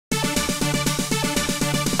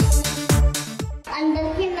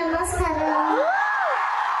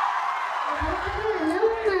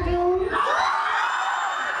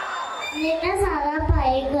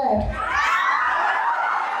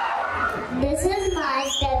this is my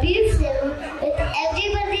debut film with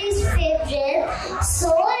everybody's favorite,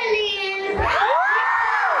 so elegant,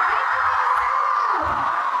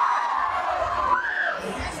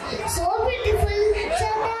 so beautiful,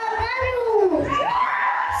 Sarada.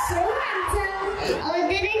 So handsome, our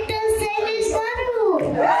director Sailesh Kolanu.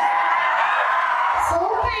 So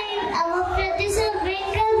kind, our producer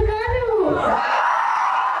Venkatesh.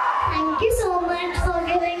 Thank you so much for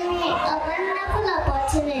giving me a wonderful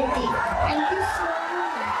opportunity. Thank you so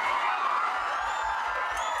much.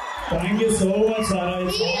 Thank you so much, Sarah.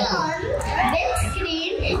 See you on big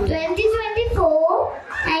screen 2024.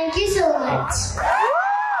 Thank you so much.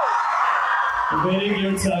 Very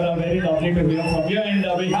good, Sarah. Very lovely to hear from you. And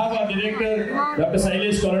we have our director, Dr.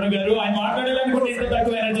 Sailesh Kolanu Garu. I'm మాట్లాడాలనుకుంటే ఇంత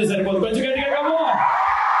తక్కువ energy సరిపోదు. కొంచెం గట్టిగా come on.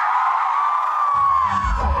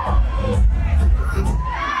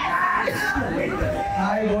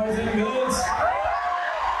 Hi boys and girls.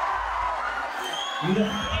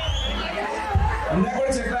 ఇందాక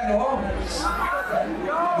కూడా చెప్పాను,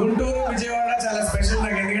 గుంటూరు విజయవాడ చాలా special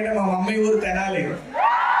నాకు, ఎందుకంటే మా మమ్మీ ఊరు తెనాలి.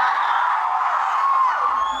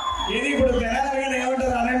 ఇది ఇప్పుడు తెనాలి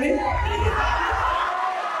ఏమంటారు అనండి,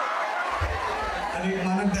 అది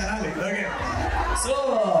మనం తెనాలి. ఓకే, సో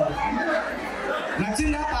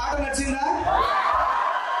నచ్చిందా పాట? నచ్చిందా?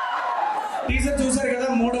 టీజర్ చూసారు కదా,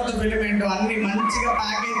 మూడ్ ఆఫ్ ద ఫిలిం ఏంటో అన్ని మంచిగా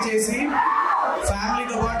ప్యాకేజ్ చేసి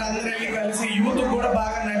ఫ్యామిలీతో పాటు అందరూ వెళ్ళి కలిసి యూత్ కూడా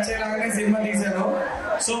బాగా నచ్చేలాగానే సినిమా తీశాను.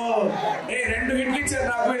 సో రెండు హిట్లు ఇచ్చారు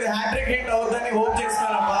నాకు, ఇది హ్యాట్రిక్ హిట్ అవుతుందని హోప్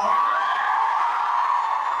చేస్తున్నానబ్బా.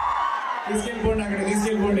 తీసుకెళ్ళిపోండి, అక్కడ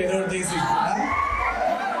తీసుకెళ్ళిపోండి ఏదో తీసి.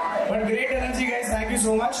 But great energy guys, thank you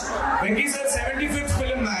so much. Venky sir 75th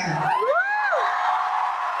film man.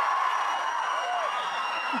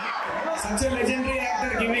 Such a legendary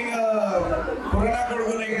actor giving a Purana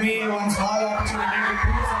Kodugu like me one small opportunity to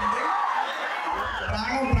prove something.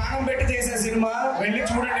 ప్రాణం పెట్టి చేసే cinema వెళ్ళి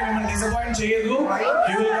చూడండి, మిమ్మల్ని డిసప్పాయింట్ చేయదు.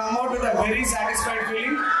 You will come out with a very satisfied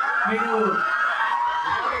feeling. మీరు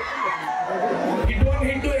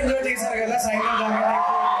hit enjoy చేశారు కదా సాయంత్రం.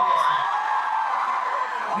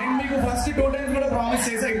 నేను మీకు ఫస్ట్ 2 times కూడా ప్రామిస్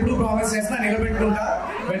చేసా, ఇప్పుడు ప్రామిస్ చేస్తా, నిలబెట్టుకుంటా.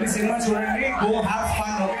 వెళ్ళి సినిమా చూడండి, go have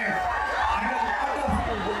fun. Okay,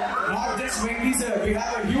 not just Venki sir, we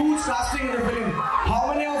have a huge casting in the film. How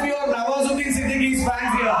many of you are Nawazuddin Siddiqui's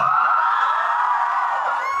fans here?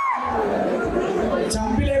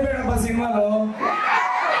 చంపి లేపాడు సినిమాలో.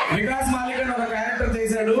 వికాస్ మాలిక్ అని ఒక క్యారెక్టర్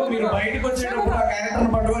చేశాడు, మీరు బయటకు వచ్చేటప్పుడు ఆ క్యారెక్టర్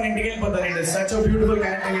పట్టుకొని ఇంటికి వెళ్ళిపోతారు. It is such a beautiful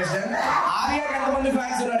character చేశారు. ఆర్యాకి ఎంతమంది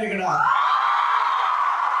ఫ్యాన్స్ ఉన్నారు ఇక్కడ?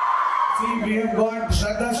 See, we have got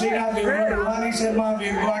Shraddha Srinath, we have got Ruhani Sharma, we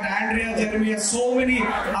have got Andrea Jeremy, so many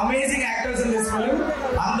amazing actors in this film.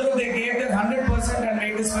 Andro, they gave their 100% and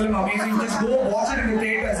made this film amazing. Just go watch it in the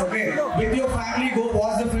theaters, okay? With your family, go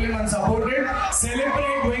watch the film and support it.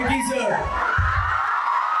 Celebrate Venki sir.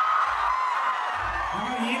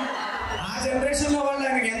 ఆ generation లో వాళ్ళు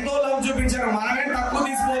ఆయనకి ఎంతో love చూపించారు, మనమే తక్కువ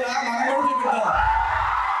తీసుకోవాలా, మనం కూడా చూపిద్దాం.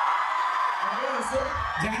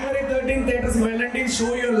 January 13th theaters వెళ్ళండి,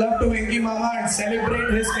 show your love to Venki Mama and celebrate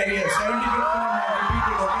his career. 75th film, repeat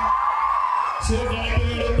it, okay? So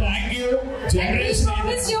thank you. Generation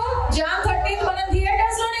promise you Jan 13th మనం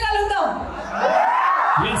థియేటర్స్ లోనే కలుద్దాం.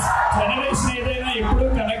 Yes, generation ఏదైనా ఇప్పుడు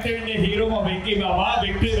కనెక్ట్ అయ్యే హీరో మా వెంకీ మామ,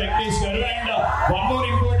 victory Venkatesh గారు. And one more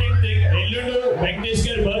important thing, ఎల్లుండి వెంకటేష్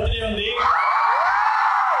గారి బర్త్డే ఉంది.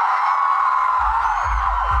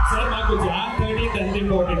 సార్ మాకు Jan 13th ఎంత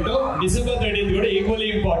ఇంపార్టెంట్, December 13th కూడా equally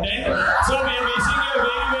important. So we are wishing you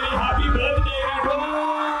very very happy birthday in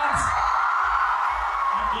advance.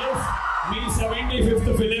 Me 75th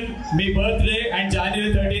film, me birthday and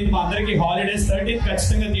January 13th మా అందరికి holidays. 13th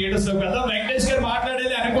ఖచ్చితంగా theatres లో కదా. వెంకటేష్ గారు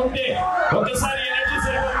మాట్లాడేది అనుకుంటే ఒక్కసారి ఎనర్జీ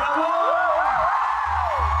సరిపోతాము.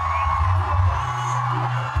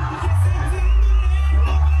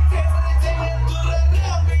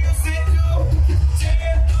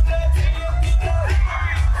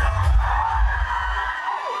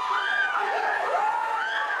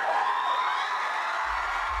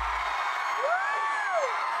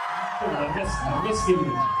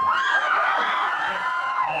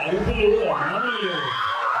 అరుపులు మామూలు.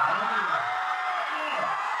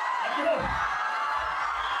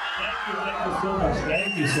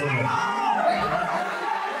 Thank you so much.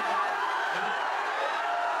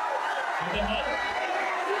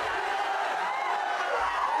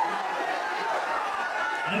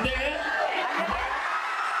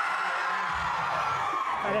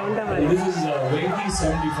 This is Venki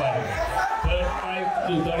 75. 35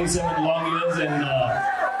 to 37 long years, and now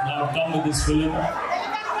I've come with this film.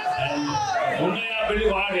 And Unaya Pedi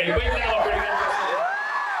Vaad Ayipayindi na Pedigal Prasadu.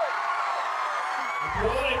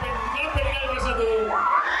 Ippudu Ayipayindi na Pedigal Prasadu.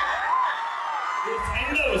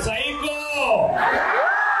 saindhav psycho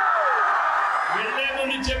వెళ్ళే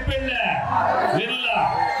ముందు చెప్పిందా వెళ్ళా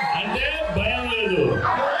అంటే భయం లేదు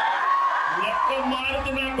లెక్క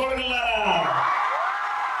మారుతున్నా కొడగలరా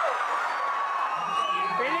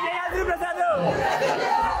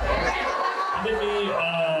అంటే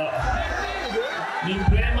మీ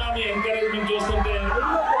ప్రేమ మీ encouragement చూస్తుంటే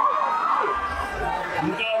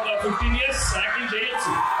ఇంకా ఒక 15 years యాక్టింగ్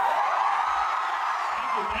చేయొచ్చు.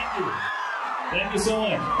 Thank you so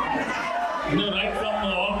much. Right from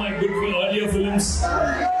all my good earlier films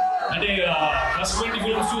అంటే ఫస్ట్ 20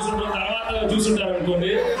 films చూసుంటారు, తర్వాత చూసుంటారు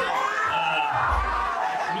అనుకోండి.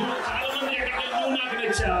 నువ్వు చాలా మంది ఎక్కడ నువ్వు నాకు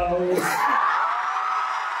నచ్చావు,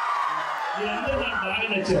 మీరందరూ నాకు బాగా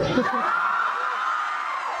నచ్చారు.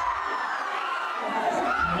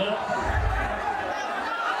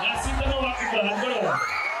 నా సిద్ధమ వాక్యం అది కూడా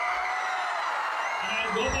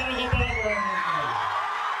Gopala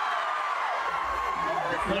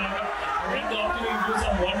I had the opportunity to do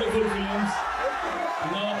some wonderful films,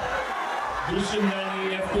 Drishyam Gani,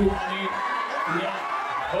 F2 Gani,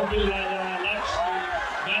 Gopal Raja, Rashmi,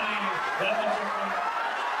 Gani, Gautham,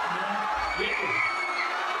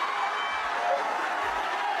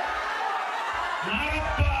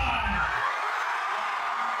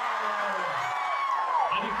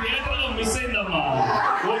 అది థియేటర్లో మిస్ అయిందమ్మా,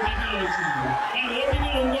 ఓటీటీలో వచ్చింది. కానీ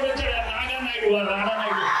ఓటీటీలో ఇంకోటి వచ్చాడు, నాగా నాయుడు, రాడా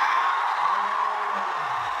నాయుడు.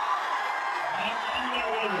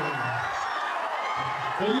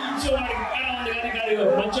 కొంచెం వాడికి తేడా ఉంది కానీ కాదు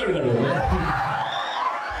మంచోడు కాదు.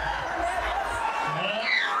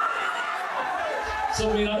 సో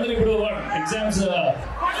మీరందరూ ఇప్పుడు ఎగ్జామ్స్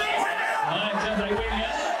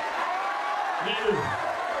అయిపోయినాయా? లేదు,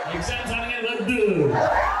 ఎగ్జామ్స్ అనగా వద్దు,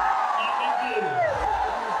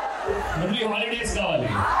 మళ్ళీ హాలిడేస్ కావాలి,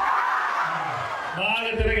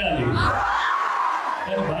 బాగా తిరగాలి,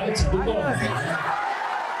 కానీ బాగా చదువుకోవాలి.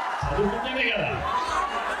 చదువుకుంటేనే కదా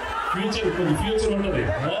ఫ్యూచర్, కొంచెం ఫ్యూచర్ ఉంటుంది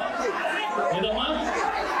ఏదమ్మా.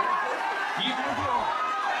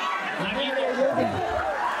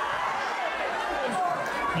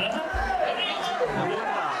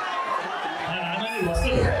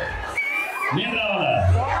 వస్తుంది, నేను రావాలా?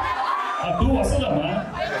 2 వస్తుందమ్మా.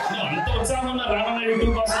 అంత ఉత్సాహం ఉన్నా రావన్నాడు 2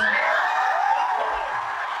 కోసం.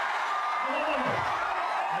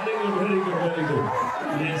 Very good, very good, very good.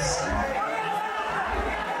 Yes,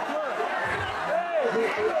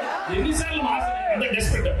 ఎన్నిసార్లు ఎంత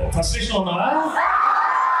డెస్పరేట్ ఫ్రస్ట్రేషన్ ఉన్నావా?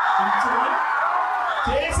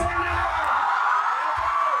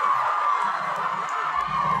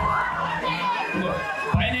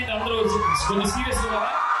 పైన అందరూ కొంచెం సీరియస్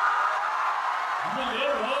ఉన్నారా?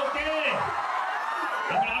 ఓకే,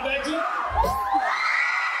 అక్కడ ఆ బ్యాచ్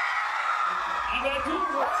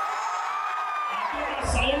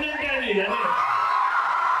సౌండ్ అంటే అది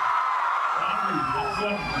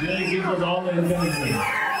really gives us all the information.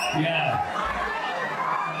 Yeah.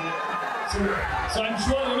 So I'm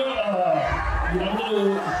sure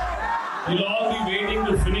you'll all be waiting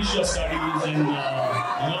to finish your studies and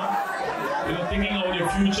thinking about your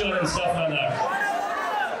future and stuff like that.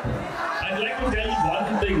 I'd like to tell you one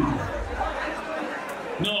thing.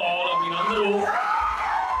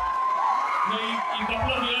 In a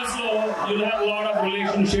couple of years, you'll have a lot of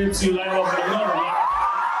relationships. You'll have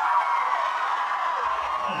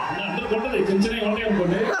ఉంటుంది, చిన్న చిన్నవి ఉంటాయి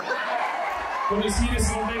అనుకోండి, కొన్ని serious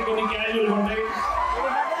ఉంటాయి, కొన్ని casual ఉంటాయి.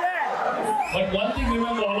 But one thing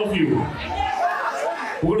remember all of you,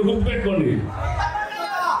 ఒకటి గుర్తుపెట్టుకోండి,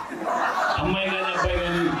 అమ్మాయి కానీ అబ్బాయి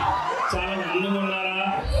కానీ చాలా అందంగా ఉన్నారా,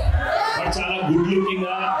 వాడు చాలా గుడ్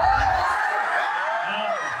లుకింగా,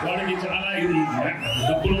 వాడికి చాలా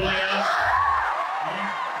డబ్బులు ఉన్నాయా,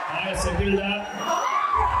 బాగా సెటిల్డా,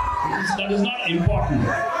 that is not important.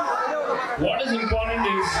 What is important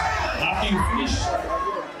is, after you finish,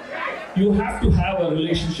 you have to have a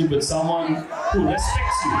relationship with someone who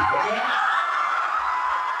respects you. Okay?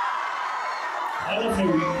 All of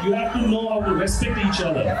you have to know how to respect each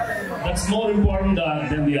other. That's more important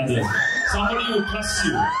than the others. Somebody who trusts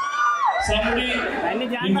you. Somebody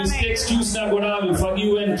in mistakes choose will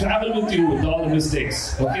forgive and travel with you with all the mistakes.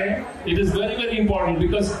 Okay? It is very, very important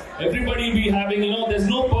because everybody be having, there's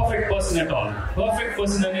no perfect person at all. Perfect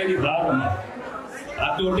person anedi raadamma.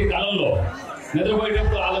 Atoti kalallo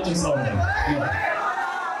నిద్రపోయేటప్పుడు ఆలోచిస్తూ ఉంటాం.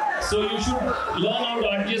 So you should learn how to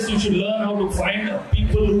adjust. You should learn how to find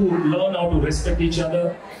people who learn how to respect each other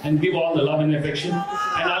and give all the love and affection.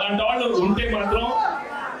 And అలాంటి వాళ్ళు ఉంటే మాత్రం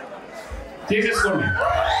చేసేసుకోండి.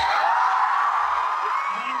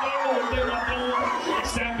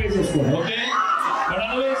 Stamp వేసేసుకోండి, okay? But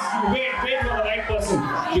always wait for the right person,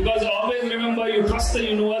 because always remember, you trust the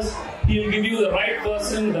universe. He will give you the right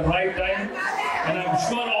person, the right time. and I'm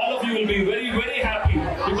sure all of you will be very, very happy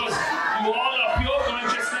because you all are pure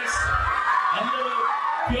consciousness and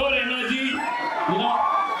pure energy. You know,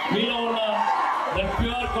 we know that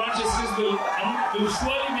pure consciousness will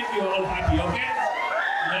surely make you all happy. Okay?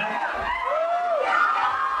 Yeah.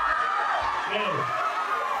 Okay.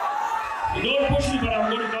 You don't push me, but I'm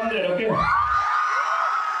going to come there. Okay?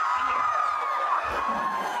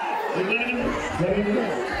 Very good.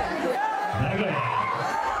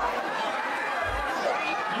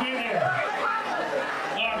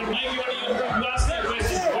 Mike, you ask me a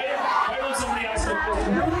question. Why don't somebody ask me a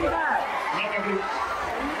question?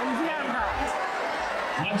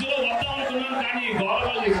 మధ్యలో వద్దాం అనుకున్నాను కానీ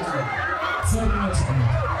గౌరవాలు చేసేస్తాను.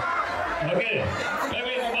 Okay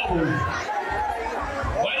బాబు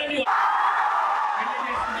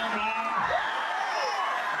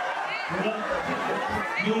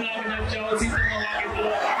నువ్వు నాకు నచ్చావు సీతమ్మ వాకిట్లో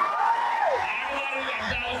ఆడవారి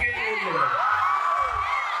అడ్డాలకే.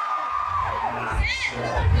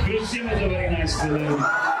 Christian is a very nice film.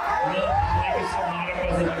 Like his Naraka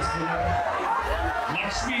is a nice film.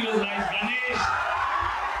 Rashmi was nice. Ganesh,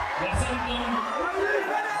 Vasantam,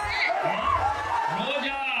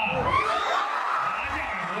 Moja, Raja.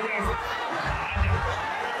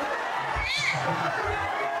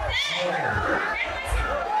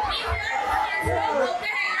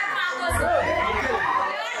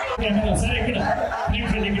 Sir, ikkada.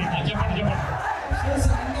 చెప్పండి.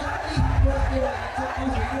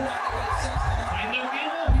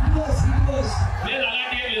 లేదు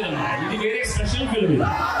అలాంటి ఏం లేదమ్మా, ఇది వేరే స్పెషల్ ఫిల్మ్.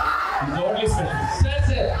 ఇది టోటలీ స్పెషల్.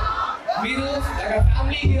 సార్ మీరు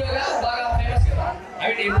ఫ్యామిలీ హీరోగా బాగా ఫేమస్ కదా,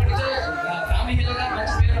 అవి ఎప్పటి నుంచో ఫ్యామిలీ హీరోగా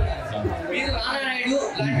మంచి పేరు ఉన్నారు. మీరు నారాయణుడు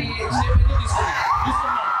లాంటి స్టెప్ ఎందుకు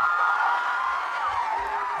తీసుకున్నారు?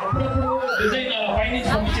 అప్పుడప్పుడు డిజైన్ పైనుంచి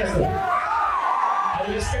పంపించేస్తారు, అది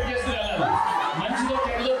రెస్పెక్ట్ చేస్తూ వెళ్ళాలి. మంచిదో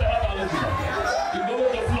చెడుదో తర్వాత ఆలోచించాలి. You go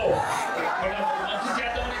with the flow. But మంచి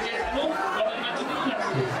చేద్దామని చేస్తాను, కొంత నచ్చుతుంది.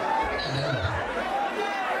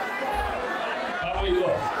 ఇదిగో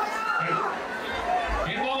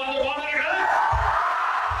ఏం బాగుందో బాగున్నారు కదా.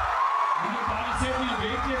 ఇంకా చాలాసేపు మీరు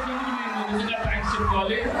వెయిట్ చేసినందుకు నేను నిజంగా థ్యాంక్స్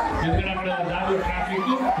చెప్పుకోవాలి. ఎందుకంటే అక్కడ దారిలో ట్రాఫిక్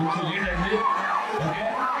కొంచెం లేట్ అయింది. ఓకే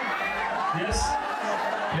ఎస్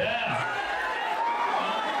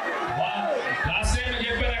లాస్ట్ టైం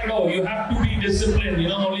చెప్పారు అక్కడ you have to be discipline, you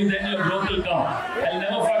know, only then your growth will come. I will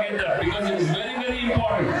never forget that because it is very very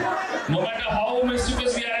important. No matter how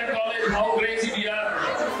mischievous we are at college, how crazy we are,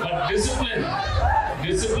 but discipline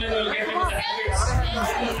will get into the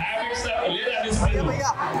habits that లేదా discipline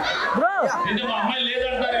bro ఇంత మా అమ్మాయి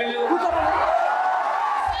లేదంటారు వీళ్ళు.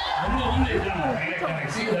 ఉంది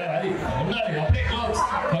correct see అది ఉండాలి. అప్పుడే క్లోజ్.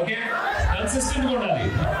 ఓకే కన్సిస్టెంట్ గా ఉండాలి.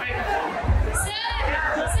 సర్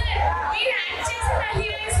మీరు యాక్ట్ చేసిన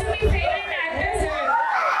హీరోయిన్స్ మీ favourite actor sir?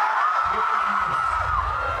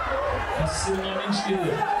 First cinema నుంచి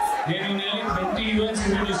నేను nearly 20 హీరోయిన్స్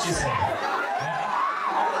ఇంట్రొడ్యూస్ చేశాను.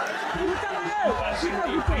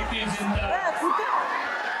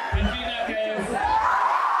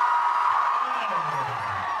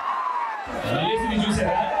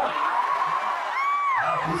 చూసారా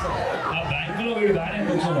ఆ బ్యాంకులో వీడు బాగానే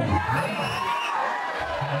కూర్చోండి.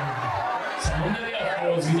 సౌందర్య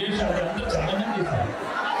విజయ్ అందరూ చాలా మంది చేశారు.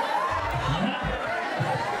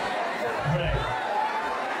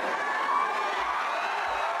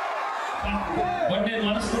 బట్ నేను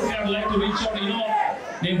మనస్ఫూర్తిగా I would like to reach out. You know,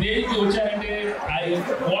 నేను దేనికి వచ్చానంటే I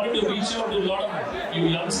wanted to reach out to lot of you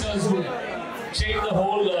youngsters who change the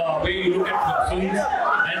whole way you look at films,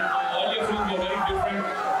 and earlier films were very different,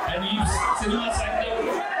 and ఈ cinema saindhav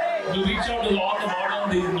to reach out to all the modern,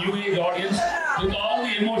 the new age audience with all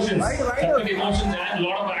the emotions, separate emotions and a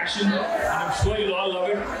lot of action, and I'm sure you'll all love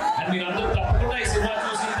it. And మీరు అందరూ తప్పకుండా ఈ cinema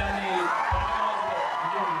చూసి దాన్ని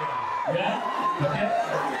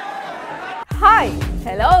hi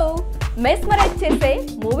hello mesmerise చేసే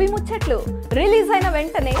movie ముచ్చట్లు, release అయిన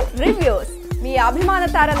వెంటనే రివ్యూస్, మీ అభిమాన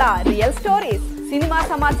తారల రియల్ స్టోరీస్, సినిమా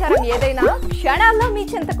సమాచారం ఏదైనా క్షణాల్లో మీ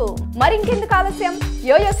చెంతకు. మరింకెందుకు ఆలస్యం,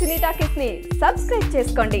 యోయో సినీ టాకీస్ ని సబ్స్క్రైబ్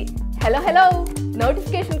చేసుకోండి. హలో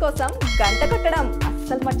నోటిఫికేషన్ కోసం గంట కొట్టడం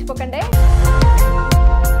అస్సలు మర్చిపోకండి.